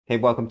Hey,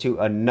 welcome to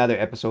another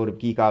episode of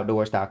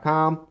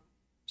GeekOutdoors.com.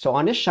 So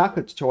on this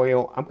Shotcut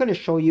tutorial, I'm going to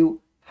show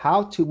you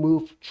how to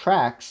move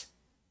tracks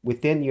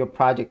within your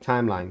project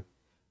timeline.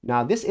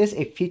 Now, this is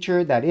a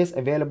feature that is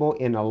available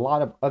in a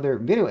lot of other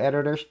video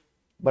editors,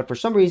 but for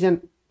some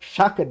reason,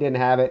 Shotcut didn't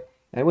have it.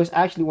 And it was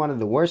actually one of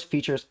the worst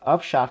features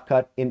of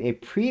Shotcut in a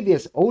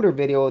previous older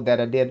video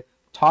that I did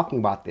talking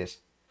about this.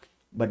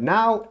 But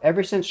now,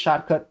 ever since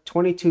Shotcut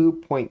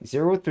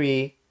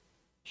 22.03,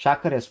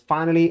 Shotcut has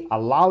finally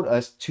allowed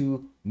us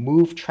to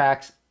move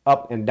tracks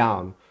up and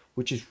down,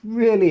 which is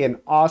really an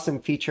awesome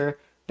feature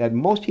that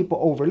most people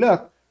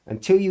overlook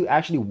until you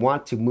actually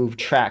want to move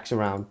tracks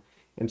around.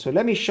 And so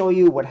let me show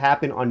you what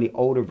happened on the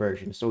older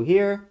version. So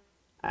here,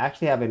 I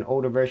actually have an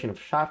older version of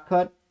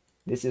Shotcut.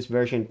 This is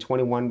version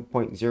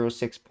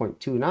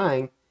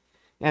 21.06.29.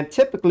 And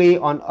typically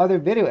on other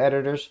video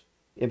editors,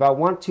 if I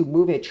want to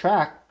move a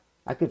track,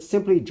 I could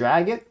simply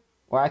drag it,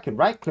 or I could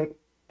right click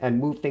and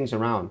move things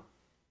around.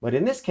 But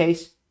in this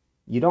case,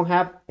 you don't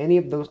have any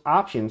of those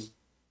options.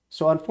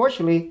 So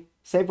unfortunately,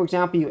 say for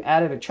example, you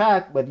added a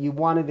track, but you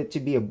wanted it to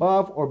be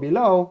above or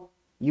below,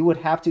 you would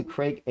have to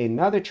create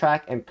another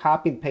track and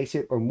copy and paste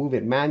it or move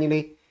it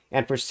manually.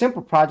 And for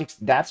simple projects,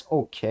 that's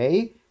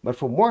okay. But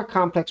for more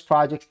complex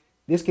projects,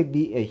 this could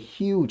be a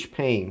huge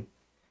pain.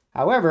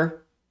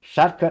 However,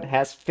 Shotcut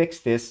has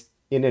fixed this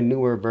in a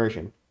newer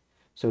version.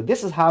 So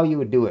this is how you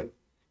would do it.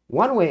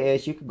 One way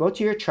is you could go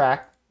to your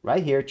track,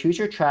 right here, choose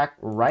your track,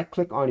 right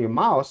click on your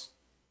mouse,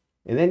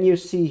 and then you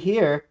see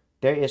here,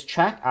 there is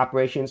track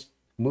operations,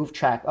 move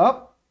track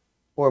up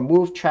or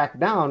move track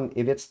down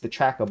if it's the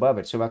track above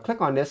it. So if I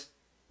click on this,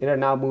 it'll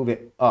now move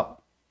it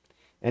up.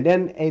 And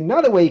then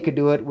another way you could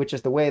do it, which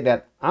is the way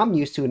that I'm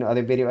used to in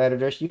other video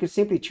editors, you could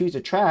simply choose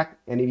a track,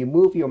 and if you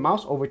move your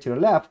mouse over to the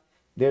left,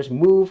 there's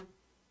move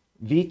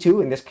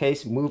V2, in this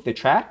case, move the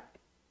track.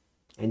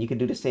 And you can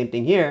do the same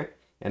thing here.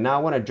 And now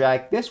I want to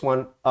drag this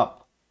one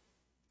up.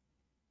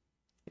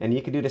 And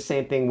you can do the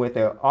same thing with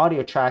the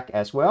audio track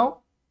as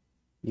well.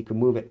 You can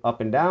move it up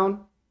and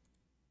down.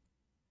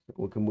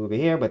 We can move it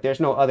here, but there's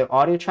no other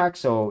audio track,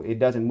 so it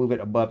doesn't move it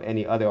above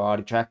any other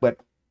audio track, but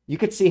you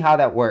could see how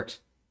that works.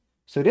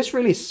 So this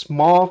really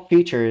small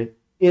feature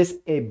is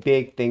a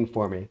big thing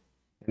for me.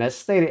 And as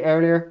stated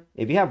earlier,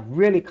 if you have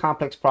really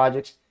complex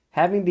projects,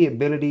 having the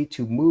ability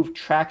to move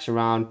tracks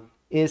around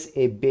is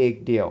a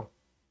big deal.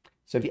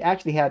 So if you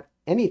actually had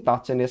any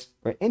thoughts on this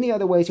or any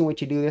other ways in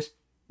which you do this,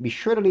 be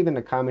sure to leave in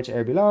the comments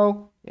area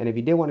below. And if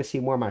you did want to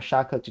see more of my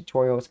Shotcut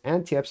tutorials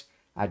and tips,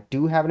 I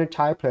do have an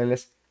entire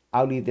playlist.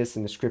 I'll leave this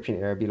in the description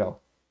area below.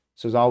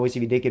 So as always,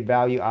 if you did get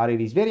value out of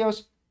these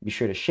videos, be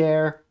sure to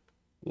share,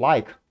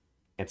 like,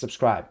 and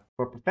subscribe.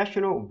 For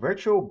professional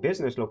virtual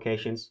business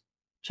locations,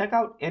 check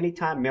out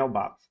Anytime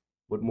Mailbox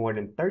with more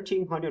than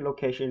 1,300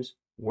 locations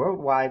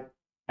worldwide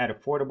at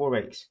affordable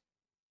rates.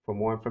 For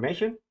more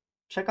information,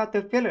 check out the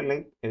affiliate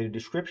link in the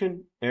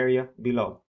description area below.